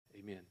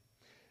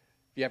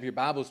If you have your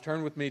Bibles,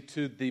 turn with me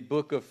to the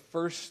book of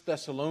 1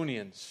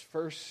 Thessalonians.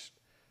 1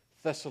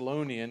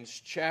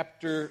 Thessalonians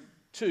chapter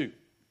 2.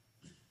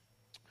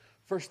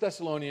 1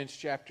 Thessalonians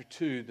chapter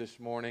 2 this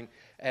morning,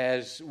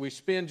 as we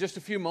spend just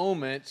a few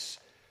moments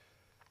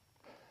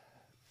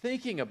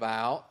thinking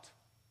about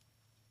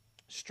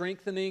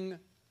strengthening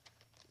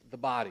the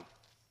body.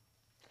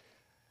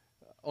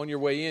 On your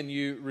way in,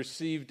 you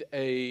received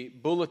a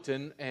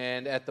bulletin,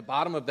 and at the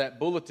bottom of that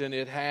bulletin,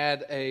 it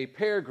had a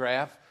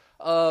paragraph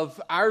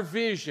of our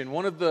vision,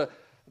 one of the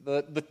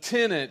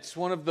tenets,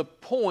 one of the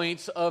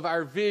points of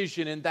our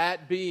vision, and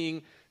that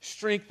being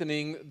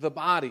strengthening the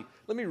body.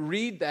 Let me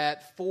read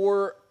that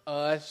for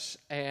us,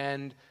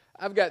 and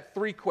I've got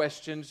 3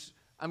 questions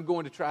I'm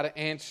going to try to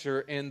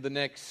answer in the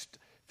next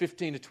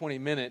 15 to 20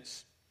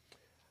 minutes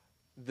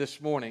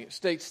this morning. It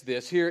states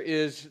this. Here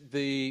is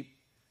the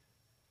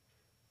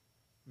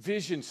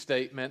vision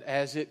statement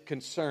as it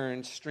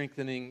concerns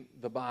strengthening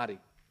the body.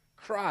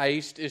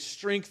 Christ is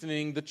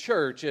strengthening the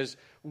church as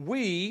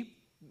we,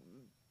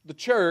 the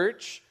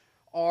church,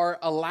 are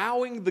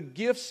allowing the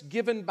gifts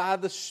given by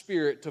the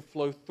Spirit to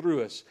flow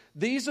through us.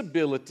 These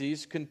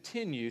abilities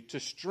continue to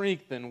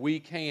strengthen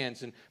weak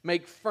hands and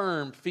make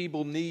firm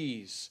feeble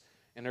knees,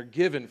 and are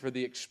given for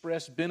the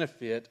express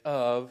benefit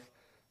of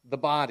the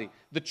body.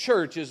 The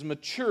church is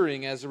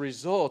maturing as a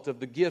result of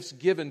the gifts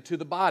given to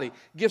the body.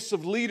 Gifts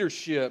of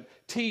leadership,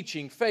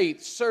 teaching,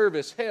 faith,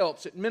 service,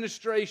 helps,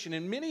 administration,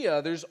 and many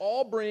others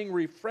all bring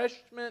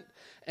refreshment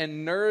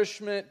and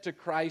nourishment to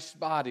Christ's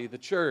body, the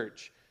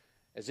church.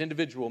 As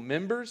individual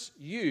members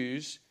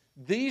use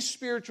these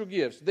spiritual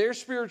gifts, their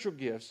spiritual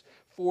gifts,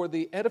 for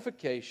the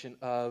edification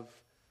of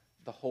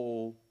the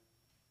whole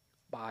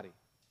body.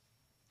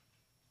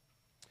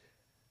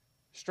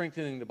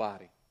 Strengthening the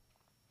body.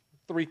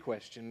 3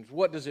 questions.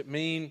 What does it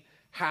mean?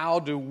 How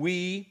do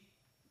we,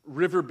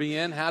 River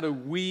Bend, how do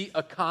we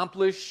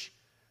accomplish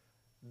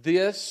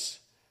this?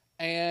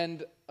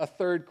 And a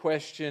 3rd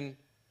question,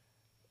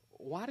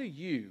 why do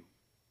you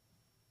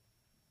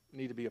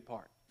need to be a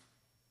part?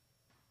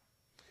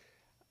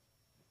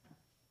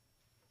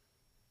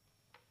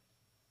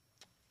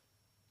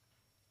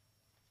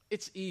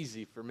 It's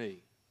easy for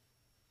me.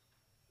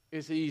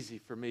 It's easy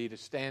for me to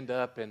stand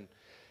up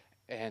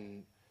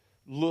and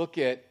look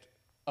at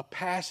a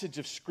passage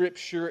of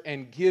Scripture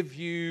and give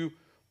you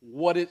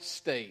what it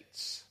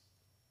states.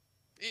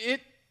 It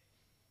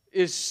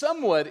is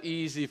somewhat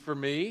easy for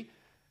me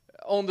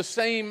on the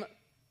same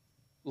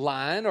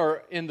line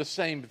or in the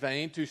same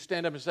vein to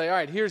stand up and say, all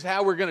right, here's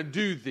how we're going to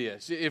do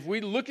this. If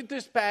we look at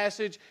this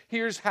passage,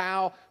 here's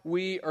how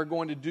we are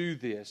going to do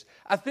this.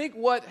 I think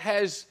what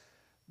has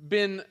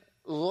been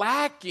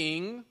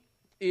lacking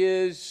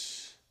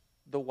is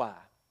the why.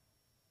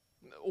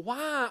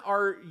 Why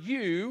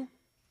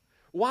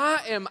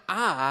am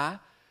I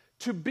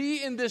to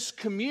be in this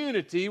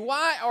community?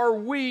 Why are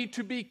we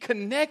to be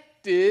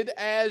connected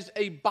as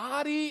a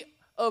body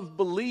of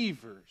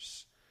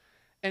believers?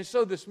 And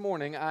so this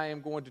morning I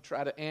am going to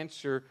try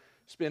to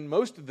spend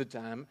most of the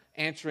time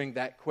answering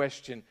that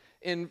question.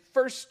 In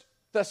 1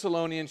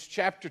 Thessalonians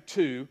chapter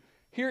 2,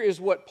 here is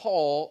what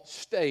Paul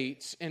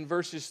states in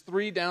verses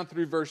 3 down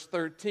through verse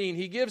 13.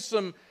 He gives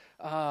some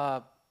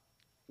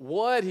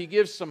what, he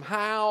gives some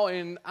how,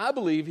 and I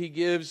believe he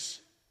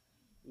gives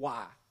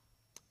why.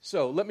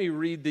 So let me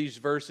read these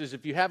verses.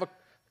 If you have a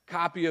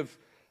copy of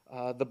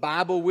the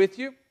Bible with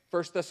you,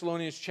 1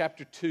 Thessalonians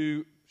chapter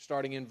 2,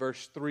 starting in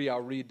verse 3, I'll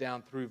read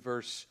down through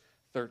verse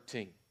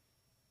 13.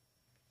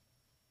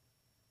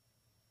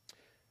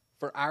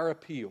 For our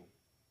appeal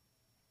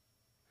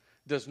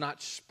does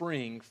not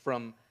spring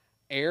from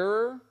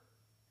error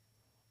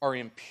or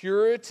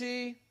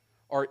impurity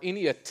or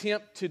any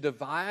attempt to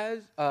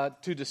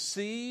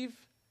deceive,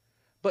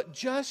 but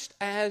just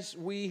as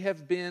we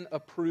have been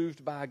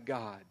approved by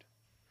God,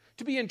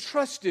 to be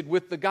entrusted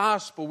with the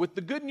gospel, with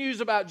the good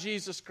news about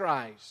Jesus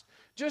Christ.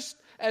 Just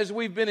as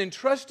we've been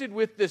entrusted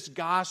with this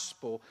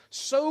gospel,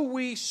 so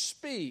we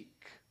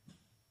speak,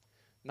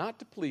 not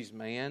to please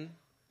man,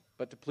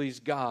 but to please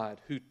God,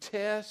 who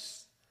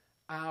tests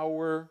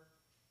our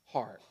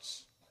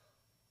hearts.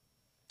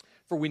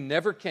 For we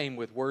never came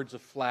with words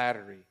of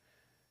flattery,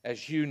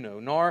 as you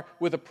know, nor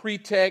with a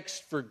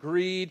pretext for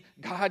greed.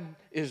 God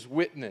is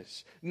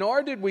witness.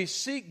 Nor did we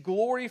seek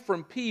glory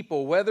from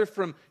people, whether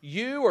from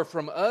you or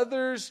from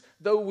others,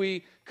 though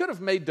we could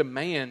have made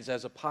demands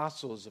as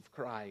apostles of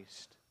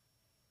Christ.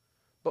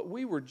 But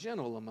we were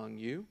gentle among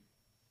you,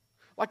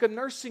 like a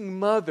nursing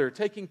mother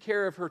taking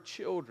care of her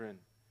children.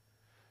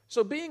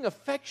 So being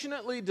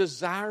affectionately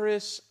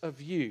desirous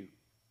of you,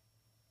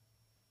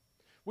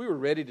 we were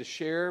ready to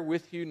share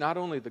with you not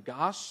only the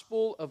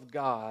gospel of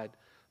God,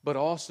 but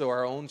also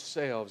our own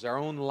selves, our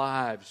own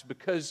lives,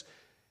 because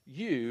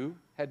you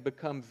had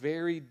become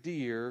very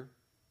dear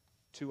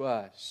to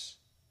us.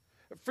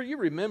 For you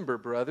remember,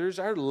 brothers,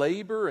 our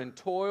labor and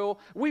toil,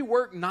 we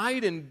work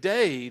night and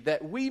day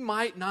that we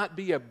might not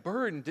be a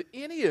burden to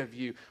any of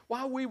you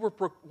while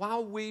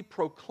we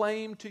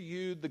proclaim to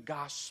you the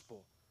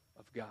gospel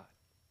of God.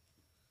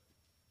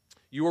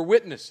 You are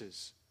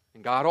witnesses,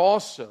 and God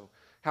also,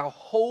 How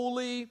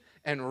holy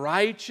and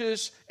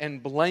righteous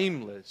and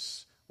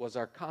blameless was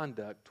our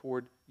conduct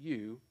toward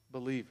you,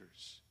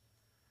 believers.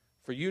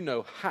 For you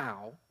know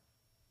how,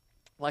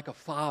 like a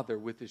father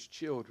with his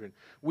children,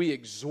 we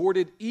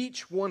exhorted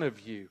each one of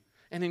you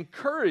and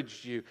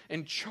encouraged you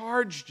and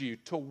charged you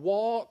to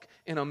walk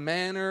in a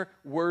manner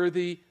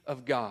worthy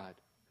of God,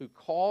 who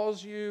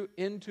calls you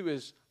into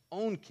His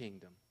own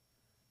kingdom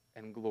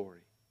and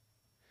glory.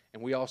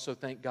 And we also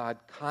thank God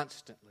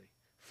constantly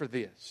for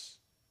this,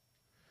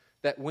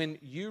 that when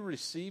you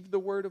received the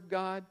Word of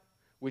God,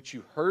 which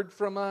you heard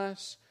from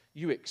us,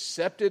 you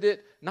accepted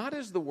it, not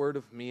as the word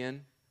of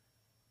men,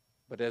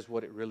 but as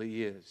what it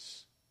really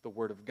is, the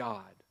Word of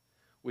God,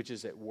 which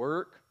is at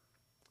work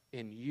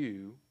in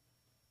you,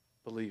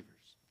 believers.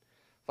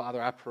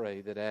 Father, I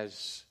pray that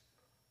as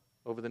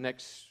over the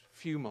next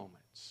few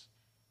moments,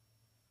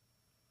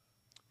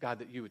 God,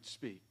 that you would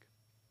speak.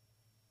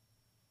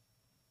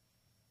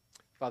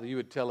 Father, you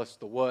would tell us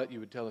the what, you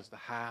would tell us the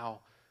how,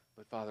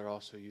 but Father,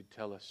 also you'd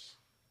tell us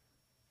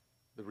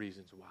the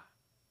reasons why.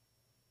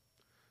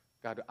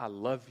 God, I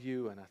love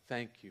you and I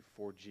thank you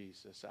for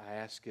Jesus. I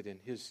ask it in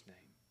His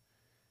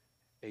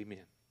name.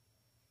 Amen.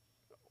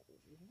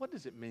 What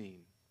does it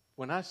mean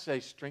when I say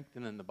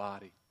strengthening the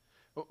body?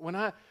 When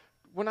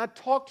I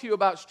talk to you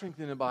about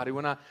strengthening the body,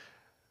 when I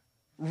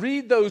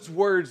read those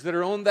words that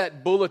are on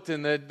that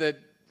bulletin that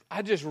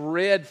I just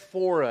read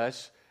for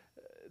us,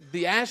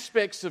 the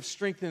aspects of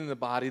strengthening the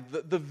body,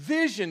 the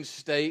vision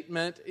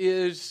statement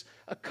is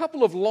a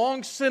couple of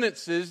long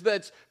sentences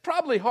that's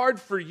probably hard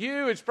for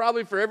you. It's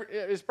probably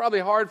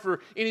hard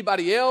for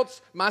anybody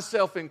else,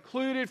 myself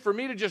included, for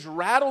me to just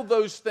rattle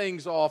those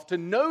things off, to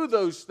know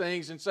those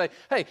things and say,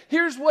 hey,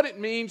 here's what it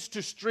means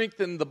to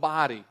strengthen the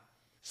body.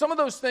 Some of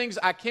those things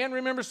I can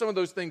remember, some of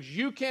those things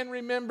you can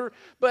remember,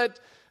 but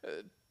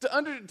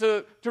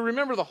to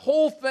remember the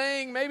whole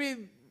thing,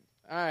 maybe,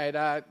 all right,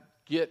 I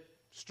get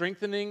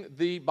strengthening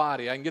the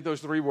body. I can get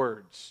those 3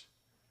 words.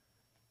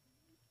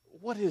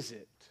 What is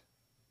it?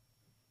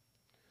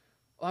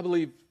 Well, I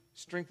believe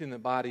strengthening the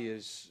body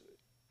is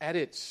at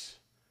its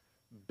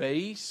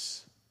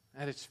base,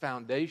 at its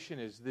foundation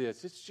is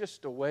this. It's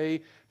just a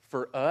way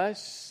for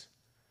us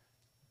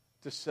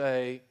to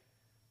say,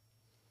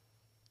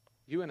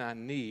 you and I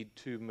need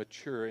to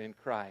mature in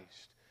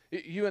Christ.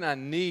 You and I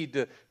need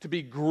to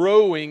be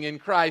growing in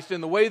Christ.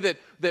 And the way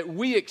that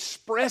we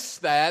express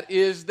that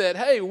is that,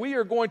 hey, we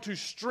are going to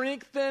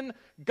strengthen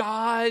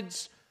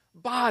God's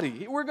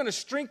body. We're going to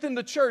strengthen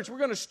the church. We're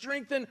going to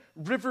strengthen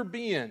River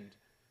Bend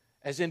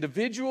as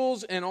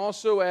individuals and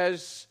also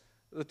as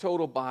the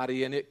total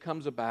body. And it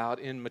comes about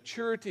in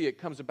maturity. It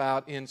comes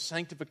about in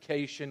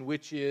sanctification,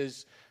 which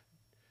is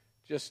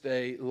just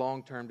a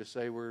long term to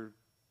say we're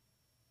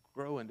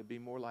growing to be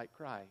more like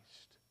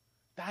Christ.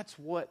 That's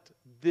what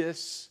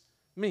this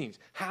means.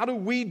 How do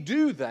we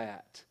do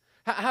that?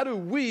 How do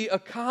we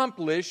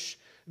accomplish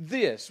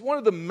this? One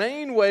of the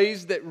main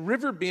ways that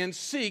River Bend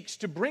seeks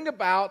to bring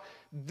about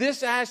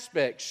this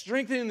aspect,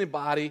 strengthening the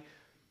body,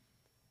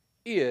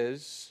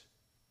 is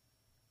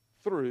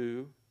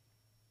through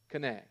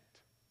Connect.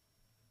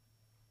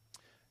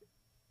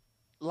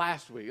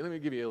 Last week, let me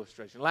give you an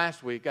illustration.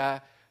 Last week,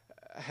 I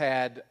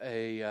had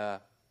Paige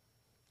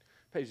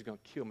is going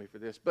to kill me for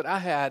this, but I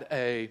had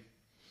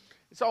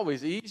it's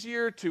always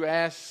easier to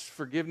ask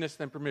forgiveness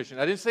than permission.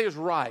 I didn't say it was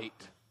right.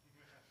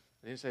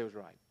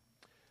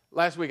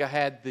 Last week I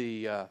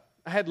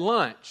had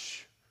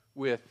lunch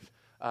with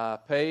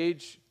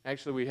Paige.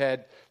 Actually, we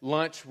had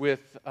lunch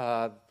with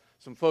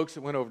some folks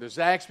that went over to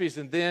Zaxby's,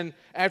 and then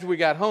after we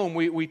got home,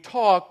 we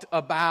talked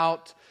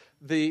about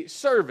the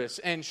service,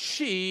 and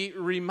she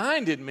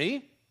reminded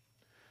me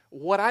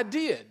what I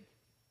did,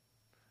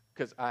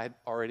 because I had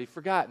already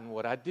forgotten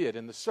what I did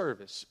in the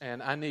service.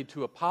 And I need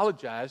to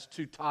apologize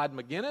to Todd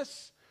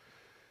McGinnis,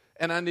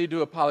 and I need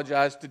to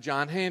apologize to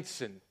John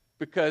Hanson,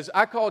 because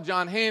I called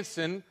John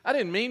Hanson, I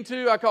didn't mean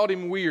to, I called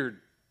him weird.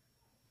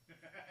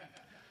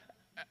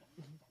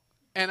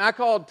 And I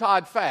called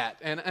Todd fat,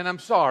 and I'm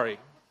sorry.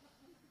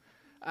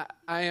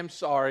 I am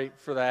sorry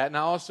for that. And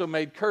I also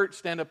made Kurt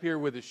stand up here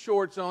with his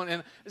shorts on,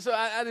 and so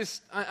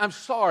I'm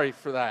sorry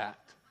for that.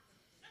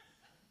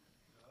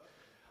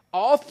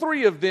 All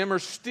 3 of them are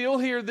still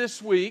here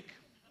this week,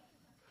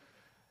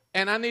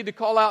 and I need to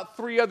call out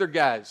 3 other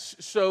guys.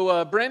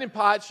 So Brandon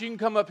Potts, you can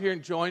come up here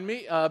and join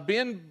me.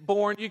 Ben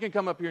Bourne, you can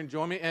come up here and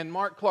join me. And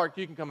Mark Clark,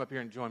 you can come up here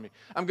and join me.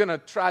 I'm going to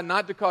try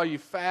not to call you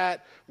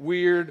fat,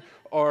 weird,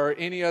 or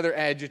any other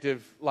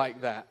adjective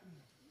like that.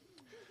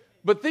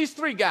 But these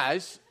 3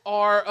 guys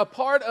are a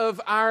part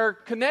of our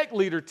Connect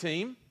Leader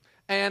team,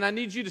 and I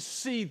need you to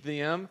see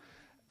them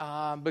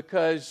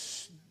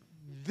because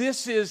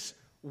this is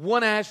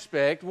one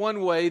aspect,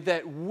 one way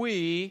that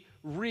we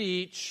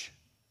reach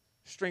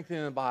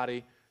strengthening the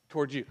body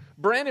towards you.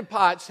 Brandon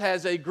Potts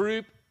has a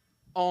group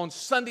on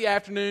Sunday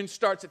afternoon,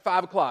 starts at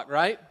 5 o'clock,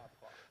 right?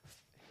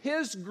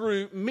 His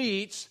group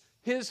meets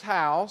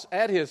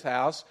at his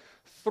house,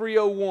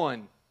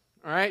 301.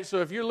 All right,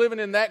 so if you're living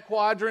in that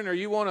quadrant or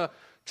you want to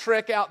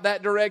trek out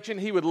that direction,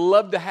 he would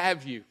love to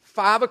have you.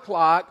 5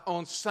 o'clock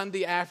on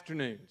Sunday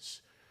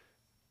afternoons.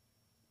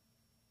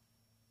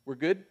 We're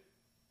good?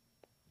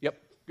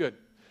 Yep, good.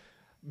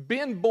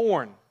 Ben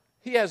Bourne,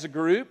 he has a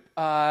group.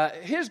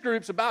 His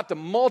group's about to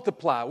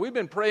multiply. We've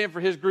been praying for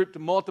his group to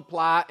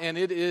multiply, and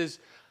it is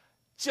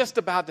just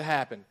about to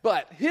happen.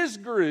 But his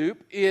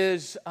group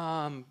is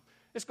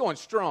it's going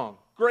strong.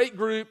 Great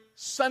group,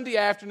 Sunday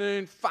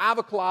afternoon, 5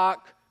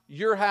 o'clock.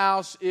 Your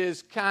house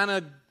is kind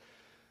of,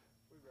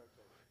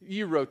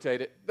 you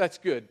rotate it. That's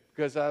good,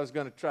 because I was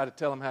going to try to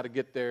tell them how to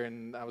get there,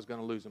 and I was going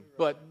to lose them.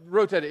 But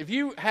rotate it. If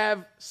you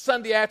have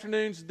Sunday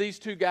afternoons, these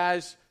two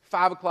guys,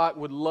 5 o'clock,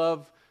 would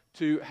love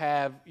to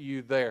have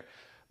you there.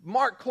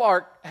 Mark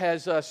Clark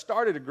has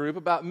started a group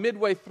about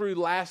midway through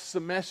last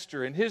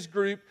semester, and his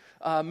group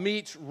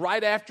meets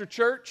right after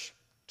church,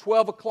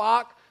 12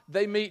 o'clock.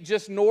 They meet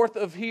just north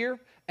of here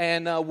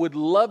and would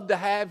love to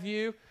have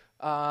you.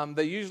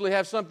 They usually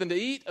have something to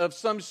eat of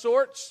some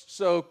sorts,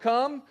 so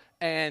come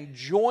and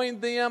join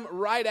them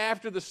right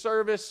after the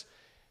service.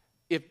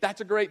 If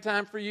that's a great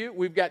time for you,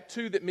 we've got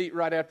 2 that meet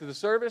right after the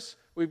service.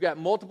 We've got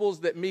multiples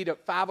that meet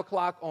at 5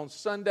 o'clock on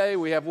Sunday.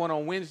 We have one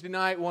on Wednesday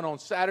night, one on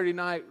Saturday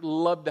night.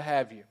 Love to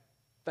have you.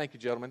 Thank you,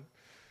 gentlemen.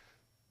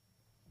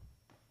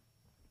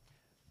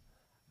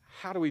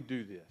 How do we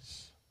do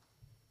this?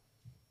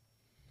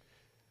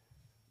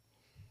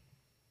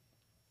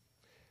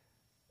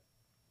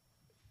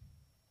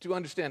 To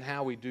understand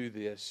how we do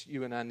this,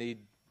 you and I need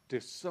to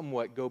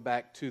somewhat go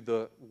back to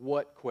the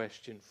what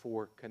question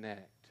for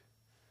Connect.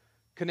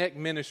 Connect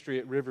Ministry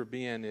at River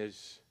Bend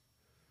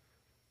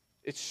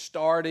it's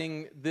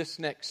starting this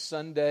next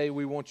Sunday.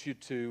 We want you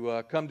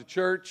to come to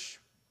church,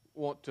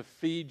 want to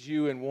feed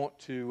you, and want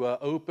to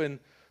open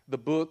the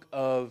book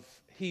of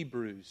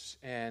Hebrews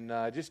and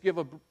just give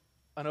an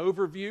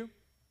overview,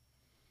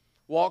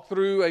 walk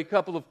through a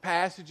couple of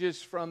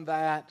passages from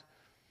that,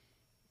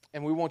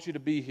 and we want you to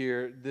be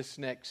here this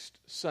next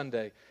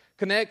Sunday.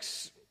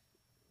 Connect's,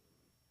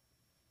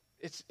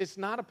 it's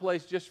not a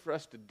place just for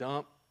us to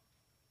dump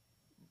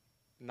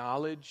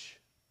knowledge,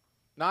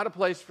 not a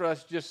place for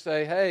us to just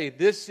say, hey,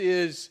 this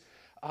is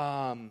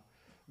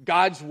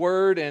God's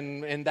Word,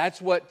 and that's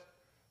what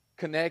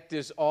Connect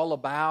is all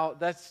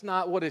about. That's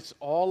not what it's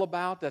all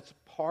about. That's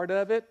part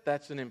of it.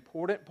 That's an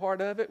important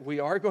part of it. We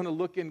are going to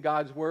look in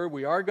God's Word.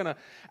 We are going to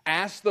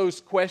ask those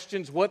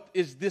questions. What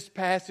is this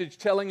passage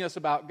telling us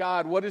about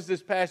God? What is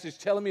this passage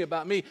telling me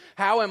about me?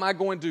 How am I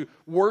going to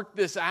work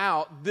this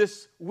out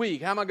this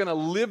week? How am I going to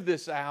live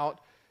this out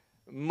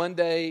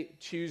Monday,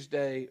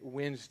 Tuesday,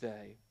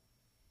 Wednesday?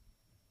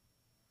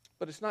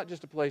 But it's not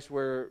just a place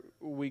where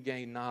we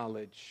gain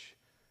knowledge.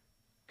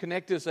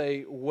 Connect is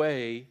a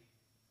way.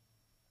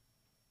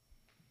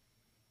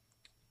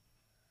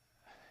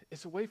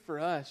 It's a way for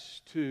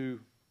us to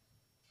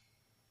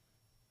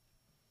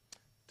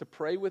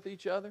pray with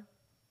each other.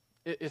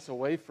 It's a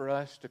way for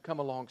us to come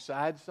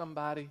alongside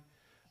somebody.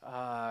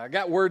 I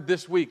got word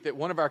this week that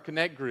one of our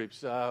Connect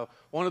groups,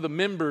 one of the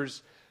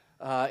members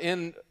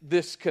in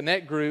this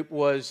Connect group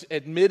was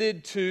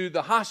admitted to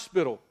the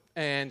hospital.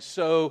 And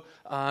so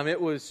it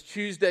was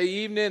Tuesday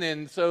evening,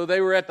 and so they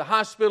were at the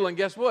hospital, and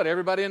guess what?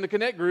 Everybody in the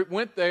Connect group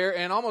went there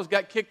and almost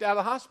got kicked out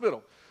of the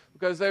hospital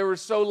because they were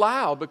so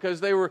loud, because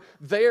they were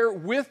there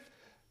with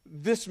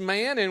this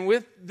man and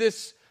with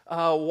this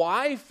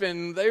wife,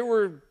 and they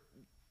were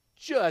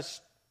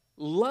just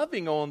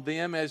loving on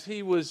them as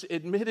he was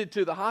admitted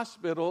to the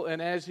hospital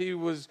and as he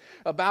was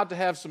about to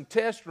have some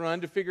tests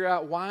run to figure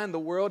out why in the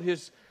world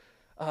his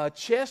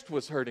chest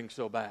was hurting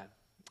so bad.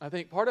 I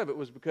think part of it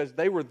was because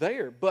they were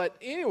there. But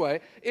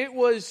anyway, it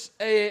was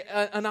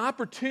an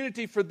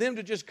opportunity for them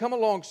to just come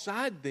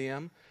alongside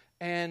them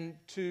and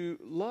to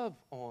love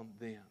on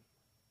them.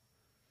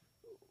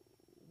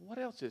 What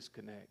else is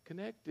Connect?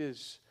 Connect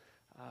is,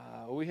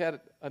 we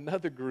had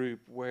another group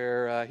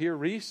where here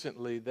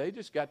recently they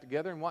just got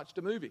together and watched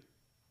a movie.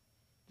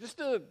 Just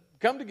to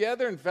come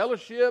together and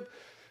fellowship.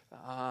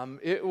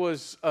 It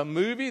was a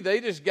movie.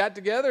 They just got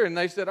together and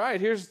they said, all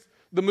right, here's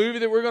the movie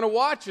that we're going to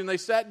watch. And they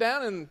sat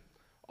down, and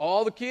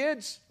all the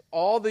kids,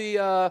 all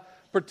the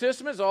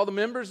participants, all the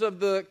members of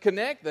the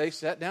Connect, they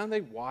sat down,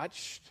 they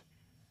watched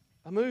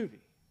a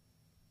movie.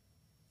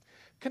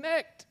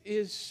 Connect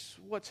is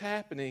what's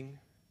happening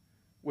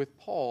with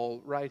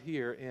Paul right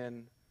here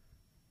in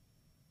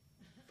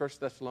 1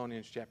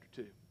 Thessalonians chapter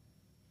 2.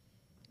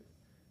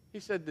 He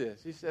said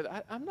this. He said,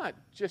 I'm not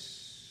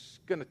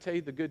just going to tell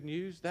you the good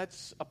news.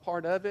 That's a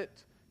part of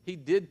it. He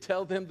did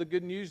tell them the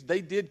good news. They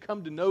did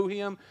come to know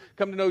Him,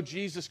 come to know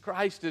Jesus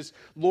Christ as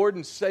Lord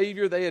and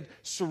Savior. They had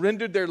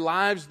surrendered their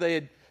lives. They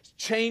had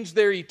changed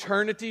their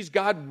eternities.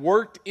 God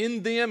worked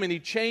in them, and He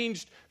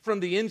changed from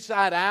the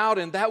inside out,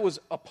 and that was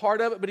a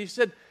part of it. But He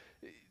said,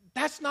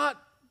 that's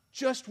not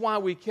just why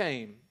we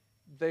came.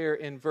 There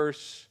in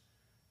verse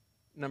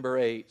number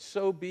 8,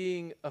 so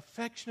being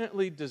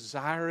affectionately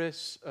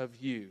desirous of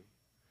you.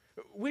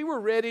 We were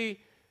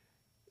ready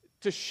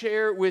to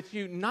share with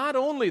you not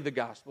only the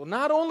gospel,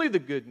 not only the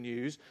good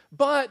news,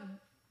 but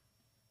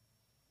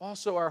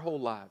also our whole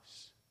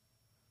lives.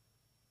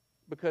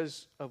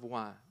 Because of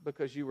why?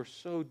 Because you were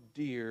so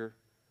dear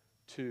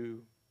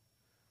to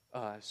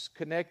us.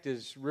 Connect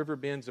is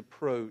Riverbend's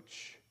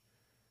approach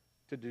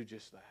to do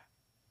just that.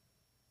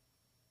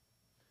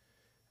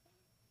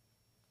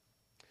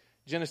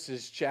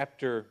 Genesis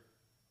chapter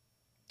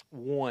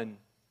 1.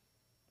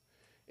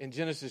 In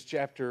Genesis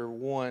chapter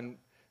 1,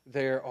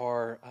 there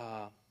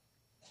are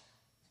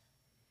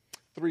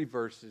 3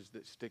 verses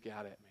that stick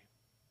out at me.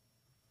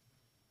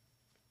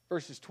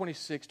 Verses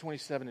 26,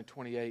 27, and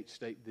 28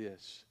 state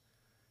this.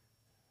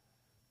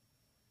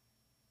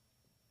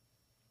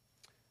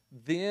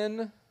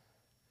 Then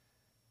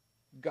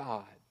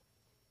God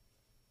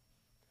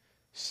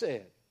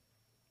said,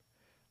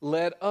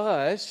 let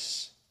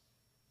us,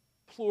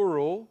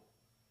 plural,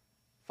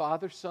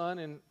 Father, Son,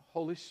 and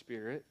Holy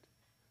Spirit,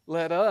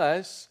 let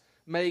us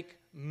make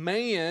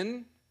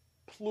man,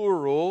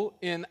 plural,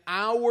 in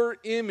our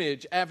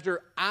image,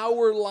 after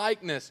our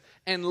likeness,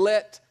 and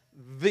let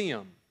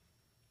them,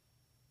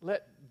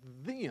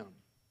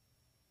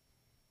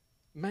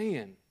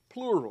 man,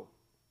 plural,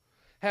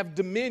 have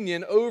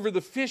dominion over the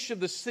fish of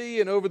the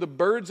sea and over the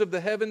birds of the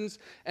heavens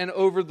and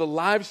over the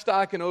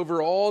livestock and over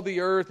all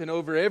the earth and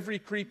over every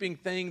creeping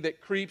thing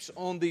that creeps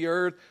on the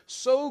earth.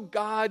 So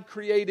God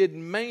created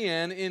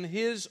man in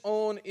His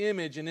own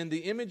image, and in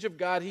the image of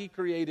God He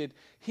created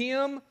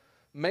him,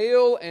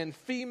 male and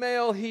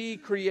female He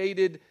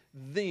created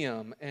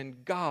them,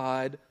 and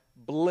God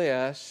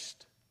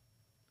blessed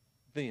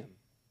them.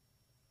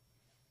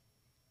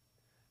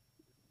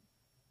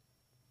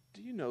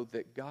 Do you know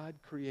that God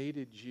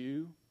created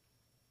you?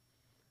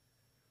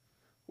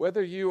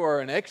 Whether you are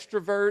an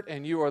extrovert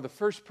and you are the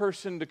first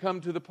person to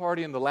come to the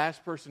party and the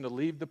last person to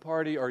leave the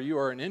party, or you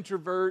are an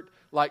introvert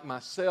like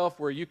myself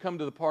where you come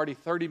to the party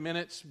 30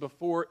 minutes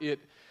before it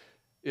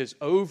is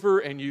over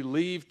and you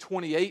leave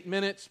 28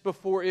 minutes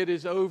before it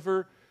is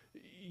over,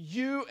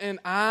 you and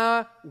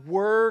I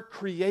were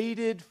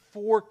created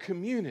for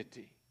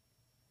community.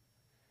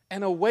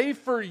 And a way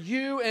for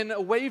you and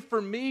a way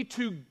for me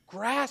to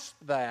grasp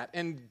that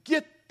and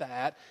get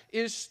that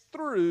is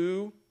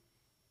through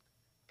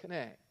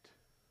Connect.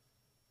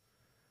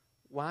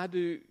 Why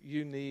do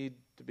you need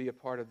to be a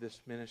part of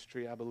this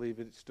ministry? I believe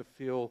it's to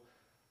fill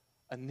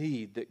a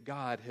need that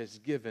God has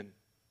given.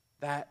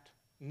 That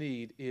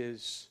need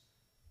is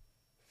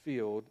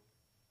filled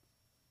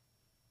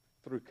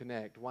through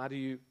Connect. Why do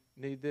you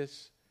need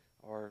this?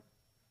 Or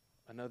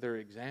another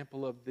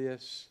example of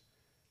this,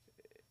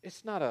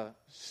 it's not a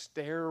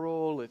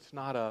sterile, it's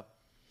not a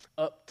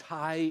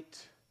uptight,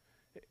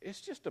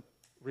 it's just a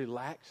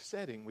relaxed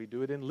setting. We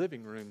do it in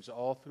living rooms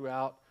all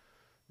throughout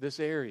this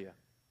area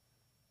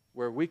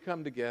where we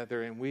come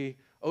together and we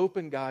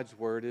open God's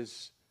Word and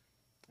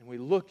we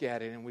look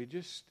at it and we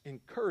just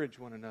encourage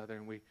one another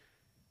and we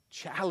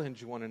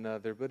challenge one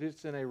another, but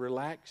it's in a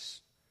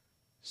relaxed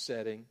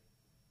setting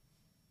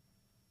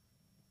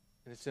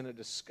and it's in a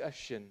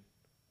discussion,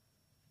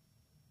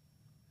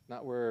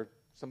 not where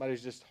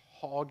somebody's just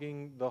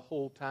hogging the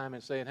whole time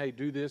and saying, hey,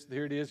 do this,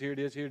 here it is, here it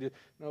is, here it is.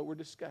 No, we're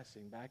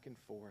discussing back and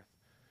forth.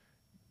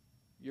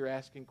 You're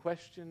asking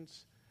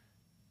questions,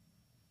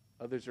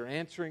 others are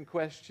answering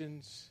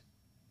questions,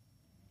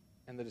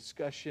 and the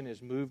discussion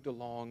is moved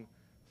along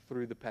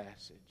through the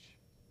passage.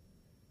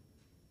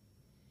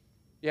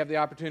 You have the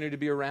opportunity to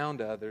be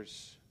around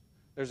others.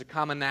 There's a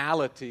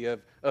commonality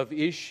of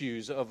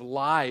issues of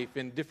life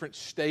in different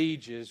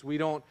stages. We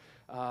don't,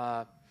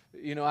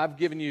 I've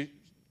given you,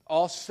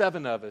 all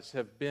 7 of us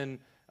have been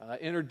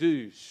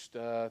introduced.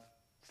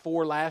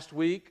 4 last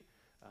week,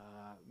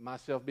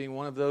 myself being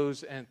one of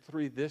those, and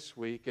 3 this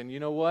week. And you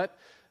know what?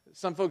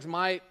 Some folks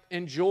might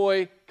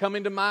enjoy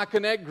coming to my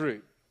Connect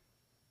group.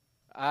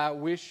 I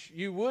wish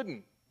you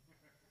wouldn't.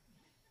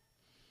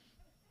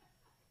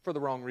 For the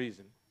wrong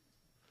reason.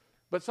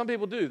 But some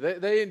people do.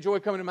 They enjoy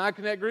coming to my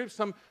Connect group.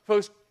 Some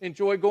folks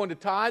enjoy going to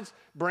Todd's,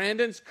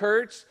 Brandon's,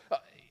 Kurt's,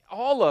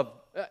 all of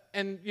them.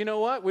 And you know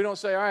what? We don't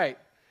say, all right,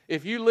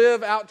 if you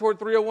live out toward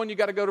 301, you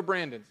got to go to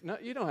Brandon's. No,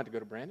 you don't have to go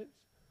to Brandon's.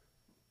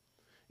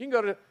 You can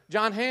go to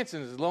John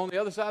Hanson's on the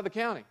other side of the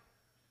county.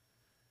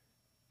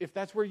 If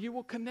that's where you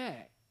will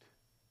connect.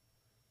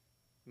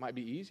 It might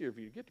be easier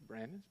for you to get to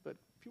Brandon's, but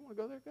if you want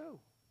to go there, go.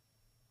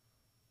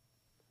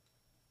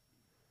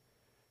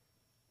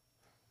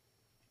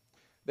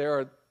 There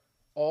are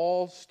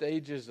all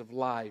stages of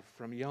life,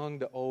 from young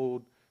to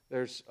old.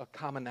 There's a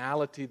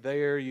commonality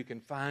there. You can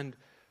find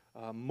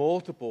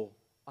multiple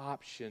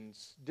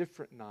options,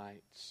 different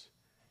nights.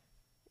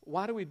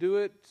 Why do we do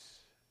it?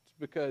 It's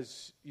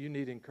because you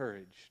need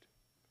encouraged,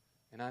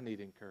 and I need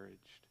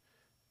encouraged.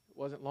 It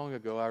wasn't long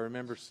ago, I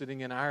remember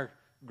sitting in our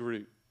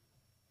group,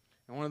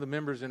 and one of the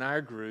members in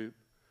our group,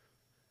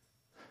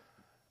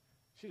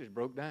 she just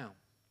broke down.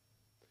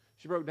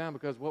 She broke down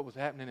because what was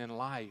happening in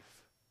life,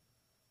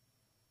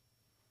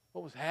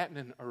 what was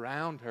happening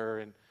around her,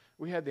 and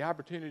we had the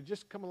opportunity to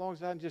just come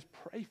alongside and just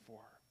pray for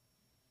her.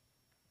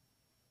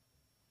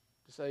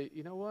 To say,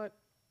 you know what?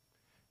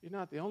 You're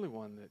not the only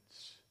one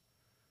that's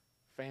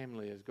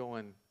family is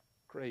going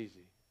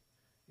crazy.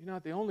 You're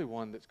not the only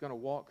one that's going to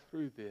walk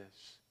through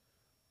this.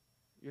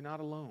 You're not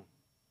alone.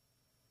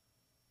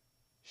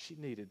 She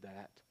needed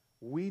that.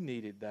 We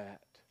needed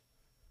that.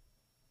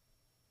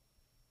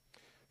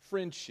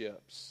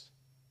 Friendships.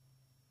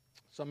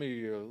 Some of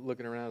you are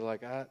looking around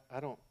like, I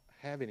don't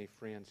have any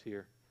friends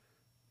here.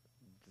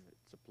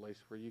 It's a place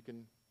where you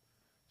can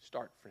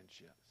start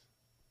friendships.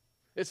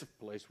 It's a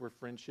place where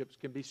friendships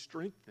can be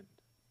strengthened.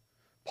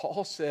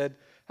 Paul said,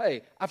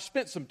 hey, I've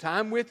spent some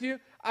time with you.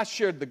 I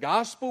shared the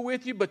gospel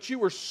with you, but you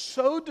were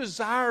so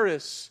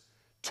desirous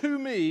to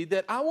me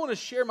that I want to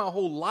share my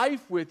whole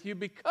life with you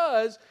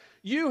because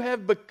you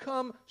have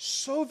become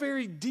so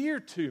very dear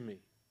to me.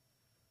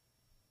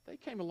 They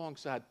came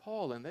alongside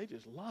Paul and they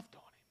just loved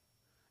on him.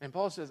 And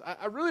Paul says,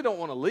 I really don't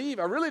want to leave.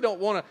 I really don't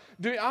want to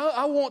do it.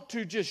 I want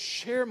to just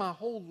share my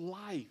whole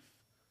life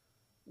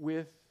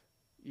with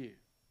you.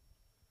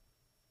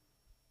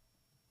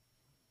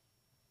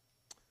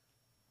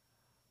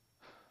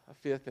 A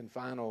fifth and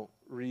final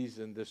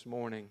reason this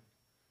morning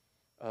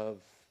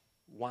of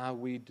why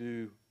we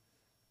do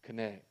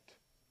connect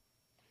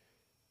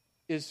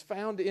is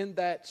found in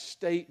that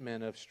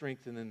statement of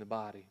strengthening the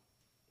body.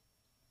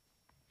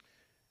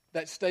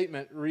 That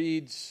statement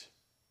reads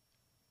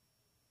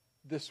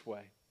this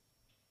way: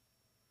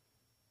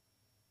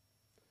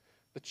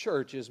 the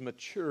church is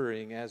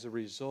maturing as a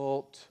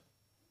result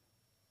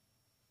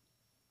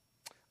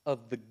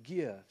of the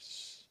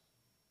gifts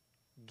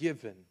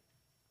given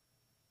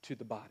to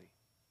the body.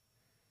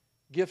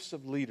 Gifts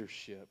of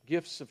leadership,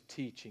 gifts of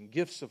teaching,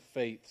 gifts of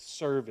faith,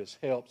 service,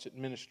 helps,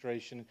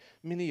 administration,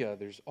 many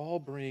others all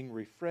bring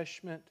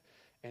refreshment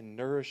and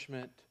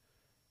nourishment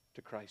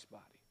to Christ's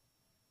body.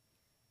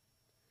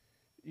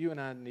 You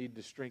and I need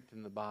to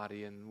strengthen the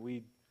body, and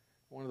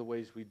one of the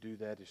ways we do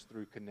that is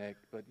through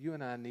Connect, but you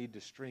and I need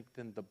to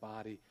strengthen the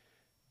body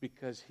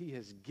because He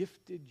has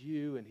gifted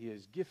you and He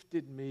has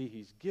gifted me,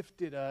 He's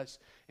gifted us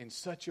in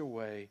such a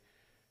way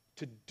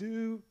to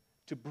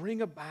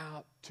bring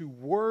about, to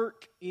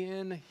work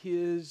in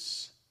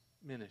His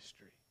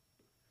ministry.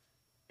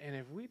 And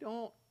if we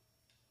don't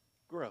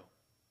grow,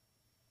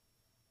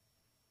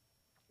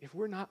 if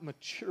we're not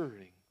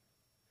maturing,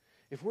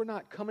 if we're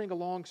not coming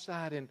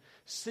alongside and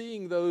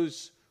seeing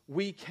those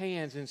weak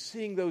hands and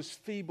seeing those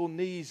feeble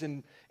knees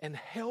and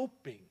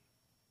helping,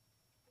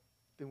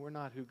 then we're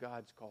not who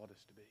God's called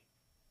us to be.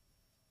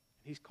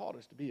 He's called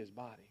us to be His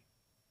body.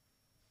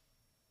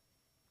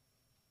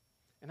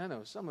 And I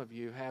know some of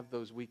you have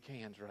those weak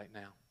hands right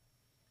now.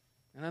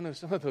 And I know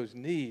some of those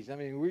knees, I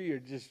mean,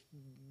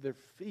 they're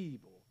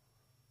feeble.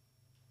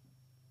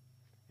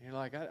 And you're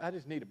like, I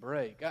just need a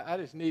break. I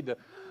just need to,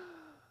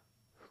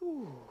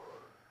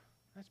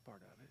 that's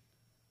part of it.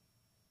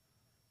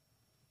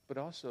 But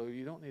also,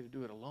 you don't need to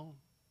do it alone.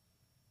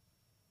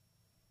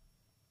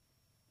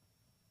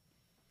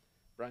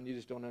 Brian, you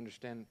just don't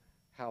understand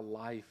how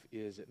life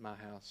is at my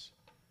house.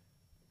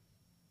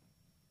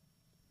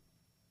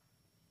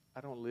 I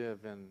don't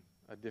live in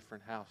a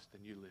different house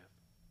than you live.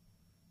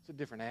 It's a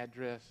different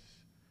address,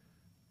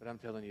 but I'm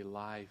telling you,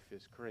 life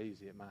is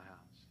crazy at my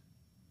house.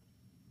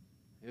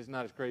 It's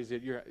not as crazy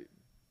at your.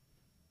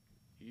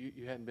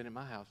 You hadn't been in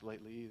my house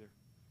lately either.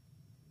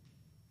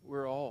 We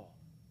are all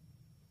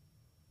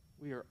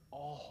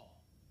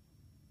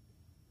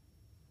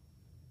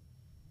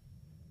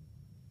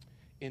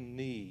in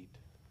need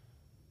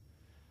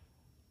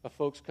of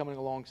folks coming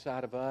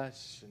alongside of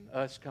us and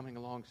us coming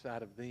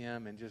alongside of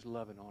them and just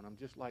loving on them,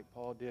 just like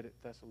Paul did at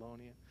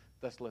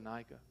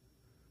Thessalonica,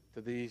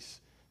 to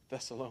these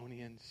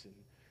Thessalonians, and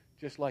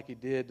just like he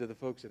did to the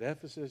folks at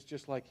Ephesus,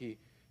 just like he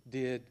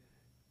did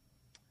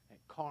at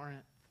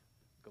Corinth,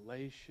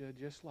 Galatia,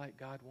 just like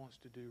God wants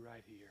to do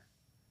right here.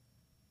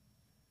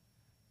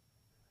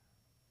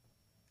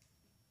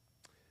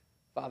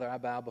 Father, I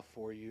bow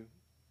before you.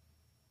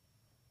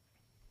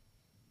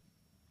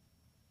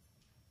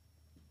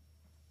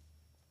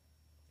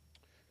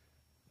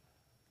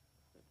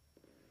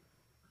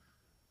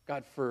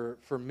 God, for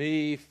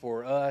me,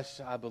 for us,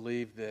 I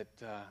believe that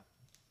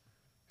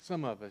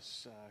some of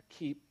us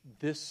keep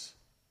this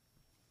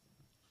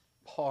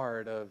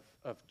part of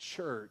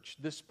church,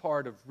 this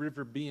part of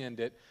River Bend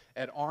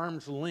at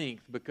arm's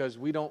length because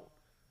we don't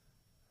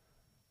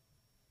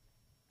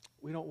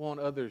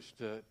want others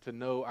to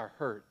know our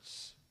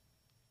hurts.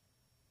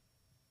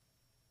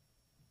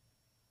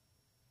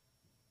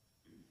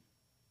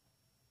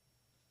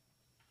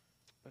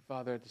 But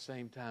Father, at the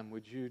same time,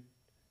 would you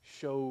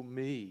show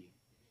me,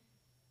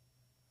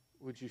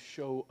 would you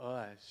show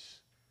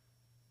us,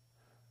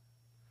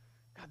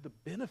 God, the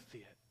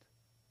benefit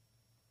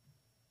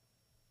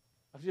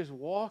of just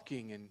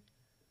walking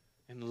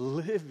and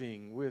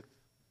living with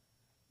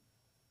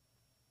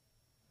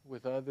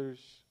others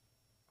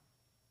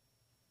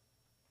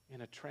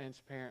in a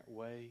transparent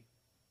way.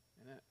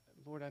 And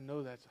Lord, I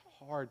know that's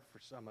hard for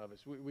some of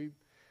us.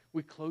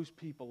 We close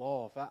people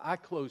off. I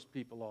close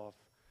people off.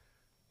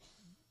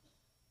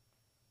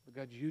 But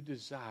God, you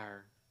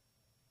desire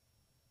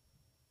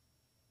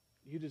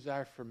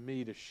for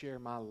me to share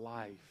my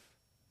life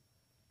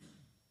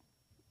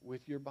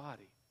with your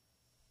body.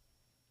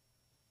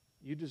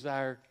 You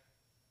desire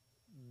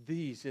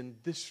these in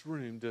this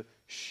room to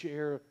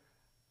share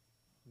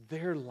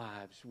their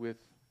lives with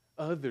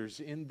others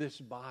in this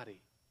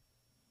body.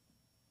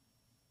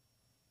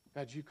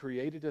 God, you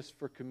created us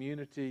for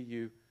community.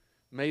 You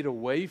made a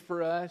way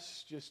for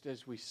us, just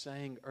as we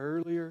sang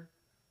earlier,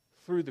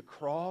 through the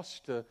cross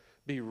to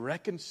be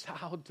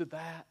reconciled to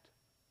that.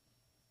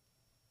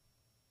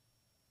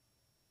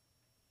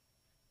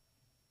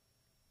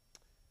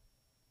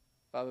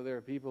 Father, there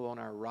are people on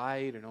our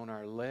right and on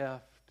our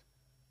left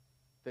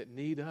that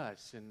need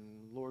us.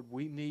 And Lord,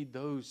 we need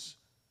those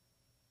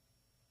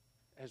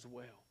as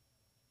well.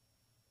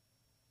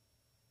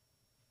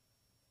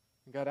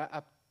 And God,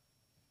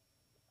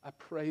 I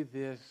pray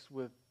this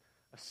with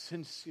a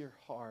sincere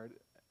heart.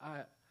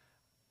 I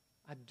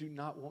do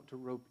not want to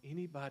rope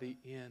anybody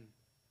in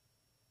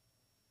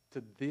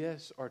to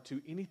this or to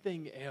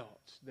anything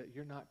else that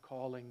you're not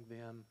calling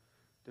them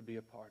to be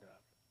a part of.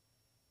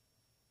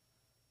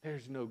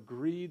 There's no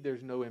greed.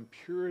 There's no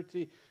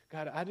impurity.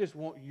 God, I just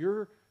want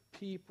your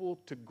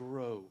people to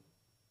grow.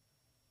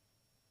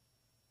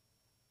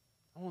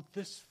 I want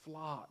this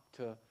flock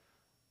to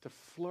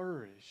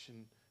flourish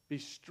and be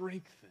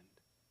strengthened.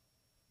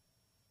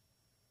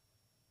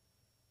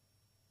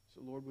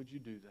 So, Lord, would you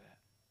do that?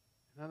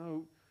 And I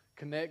know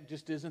Connect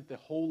just isn't the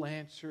whole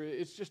answer.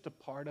 It's just a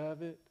part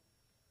of it.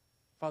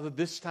 Father,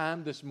 this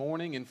time, this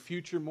morning, and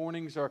future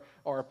mornings are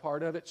a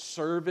part of it.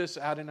 Service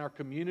out in our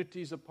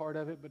community is a part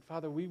of it. But,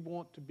 Father, we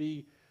want to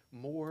be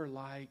more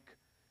like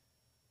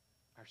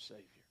our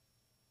Savior.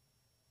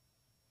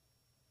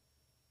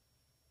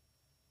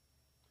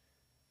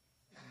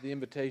 The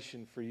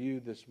invitation for you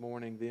this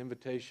morning, the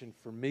invitation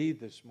for me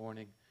this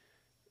morning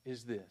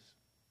is this.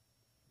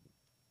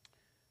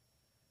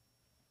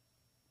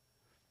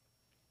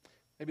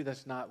 Maybe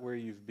that's not where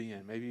you've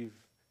been. Maybe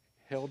you've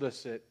held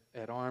us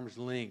at arm's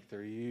length,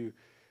 or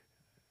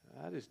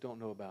I just don't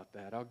know about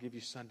that. I'll give you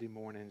Sunday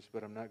mornings,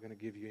 but I'm not going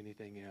to give you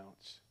anything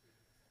else.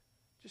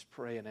 Just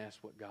pray and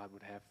ask what God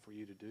would have for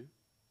you to do.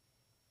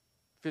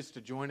 If it's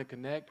to join a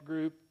Connect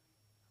group,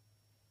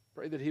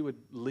 pray that He would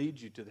lead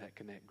you to that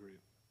Connect group.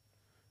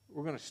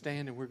 We're going to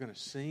stand and we're going to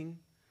sing.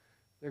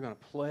 They're going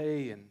to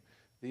play, and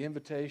the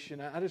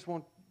invitation. I just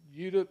want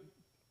you to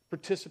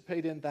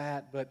participate in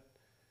that, but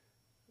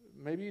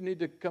maybe you need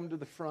to come to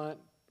the front.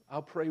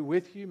 I'll pray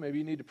with you. Maybe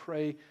you need to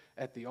pray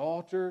at the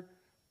altar.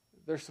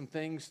 There's some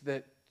things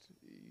that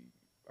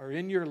are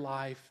in your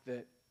life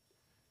that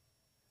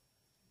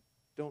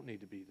don't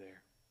need to be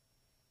there.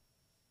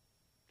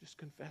 Just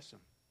confess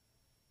them.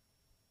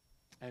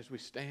 As we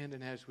stand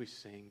and as we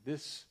sing,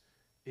 this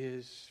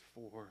is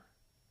for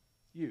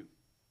you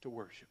to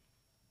worship.